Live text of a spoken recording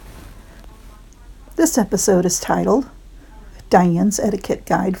This episode is titled Diane's Etiquette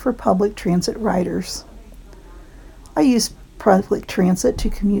Guide for Public Transit Riders. I use public transit to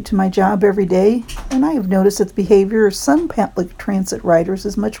commute to my job every day, and I have noticed that the behavior of some public transit riders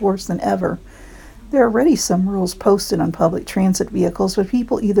is much worse than ever. There are already some rules posted on public transit vehicles, but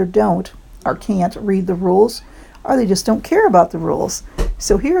people either don't or can't read the rules, or they just don't care about the rules.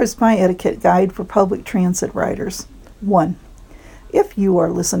 So here is my etiquette guide for public transit riders. 1. If you are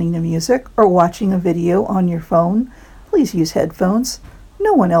listening to music or watching a video on your phone, please use headphones.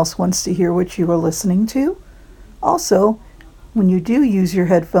 No one else wants to hear what you are listening to. Also, when you do use your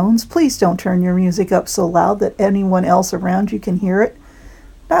headphones, please don't turn your music up so loud that anyone else around you can hear it.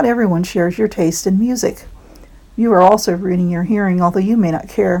 Not everyone shares your taste in music. You are also ruining your hearing, although you may not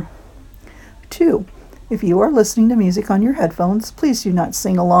care. 2. If you are listening to music on your headphones, please do not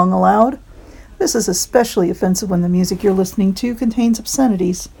sing along aloud. This is especially offensive when the music you're listening to contains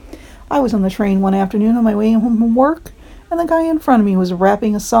obscenities. I was on the train one afternoon on my way home from work, and the guy in front of me was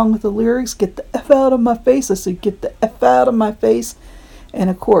rapping a song with the lyrics, "Get the F out of my face." I said, "Get the F out of my face." And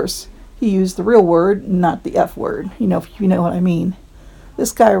of course, he used the real word, not the F word, if you know what I mean.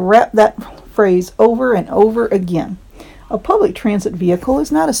 This guy rapped that phrase over and over again. A public transit vehicle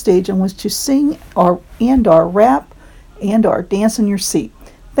is not a stage on which to sing or rap or dance in your seat.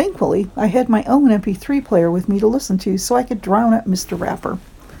 Thankfully, I had my own MP3 player with me to listen to so I could drown out Mr. Rapper.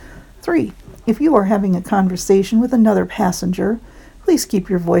 3. If you are having a conversation with another passenger, please keep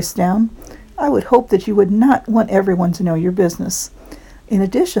your voice down. I would hope that you would not want everyone to know your business. In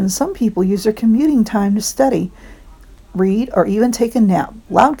addition, some people use their commuting time to study, read, or even take a nap.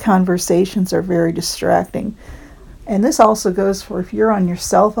 Loud conversations are very distracting. And this also goes for if you're on your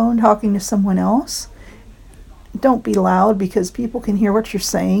cell phone talking to someone else. Don't be loud because people can hear what you're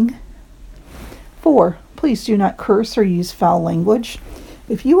saying. 4. Please do not curse or use foul language.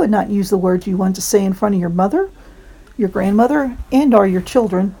 If you would not use the words you want to say in front of your mother, your grandmother, and/or your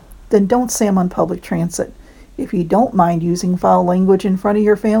children, then don't say them on public transit. If you don't mind using foul language in front of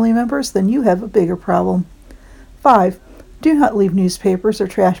your family members, then you have a bigger problem. 5. Do not leave newspapers or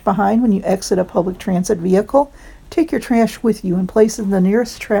trash behind when you exit a public transit vehicle. Take your trash with you and place it in the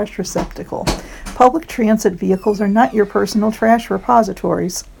nearest trash receptacle. Public transit vehicles are not your personal trash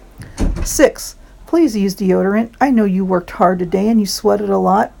repositories. 6. Please use deodorant. I know you worked hard today and you sweated a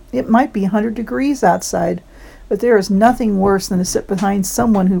lot. It might be 100 degrees outside, but there is nothing worse than to sit behind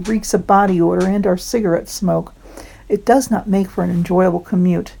someone who reeks of body odor and/or cigarette smoke. It does not make for an enjoyable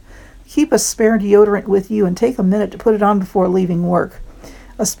commute. Keep a spare deodorant with you and take a minute to put it on before leaving work.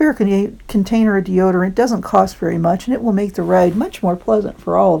 A spare container of deodorant doesn't cost very much, and it will make the ride much more pleasant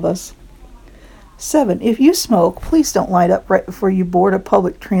for all of us. 7. If you smoke, please don't light up right before you board a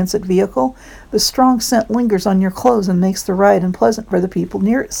public transit vehicle. The strong scent lingers on your clothes and makes the ride unpleasant for the people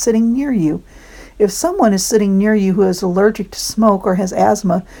sitting near you. If someone is sitting near you who is allergic to smoke or has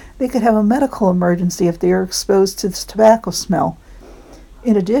asthma, they could have a medical emergency if they are exposed to this tobacco smell.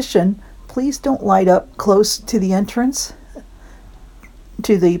 In addition, please don't light up close to the entrance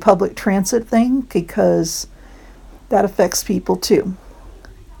to the public transit thing because that affects people too.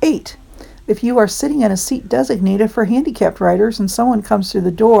 8. If you are sitting in a seat designated for handicapped riders and someone comes through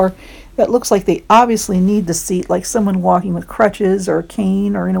the door that looks like they obviously need the seat, like someone walking with crutches or a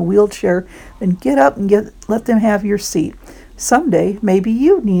cane or in a wheelchair, then get up and let them have your seat. Someday, maybe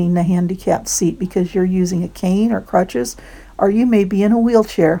you needing the handicapped seat because you're using a cane or crutches, or you may be in a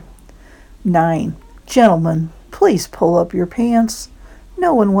wheelchair. 9. Gentlemen, please pull up your pants.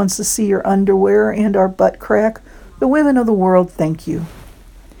 No one wants to see your underwear and our butt crack. The women of the world thank you.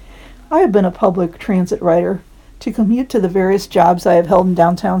 I have been a public transit rider to commute to the various jobs I have held in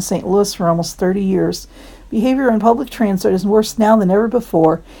downtown St. Louis for almost 30 years. Behavior in public transit is worse now than ever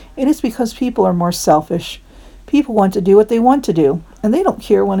before. It is because people are more selfish. People want to do what they want to do, and they don't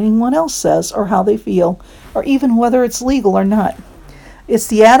care what anyone else says or how they feel, or even whether it's legal or not. It's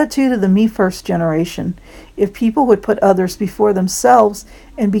the attitude of the me first generation. If people would put others before themselves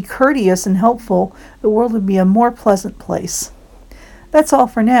and be courteous and helpful, the world would be a more pleasant place. That's all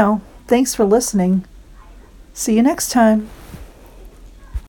for now. Thanks for listening. See you next time.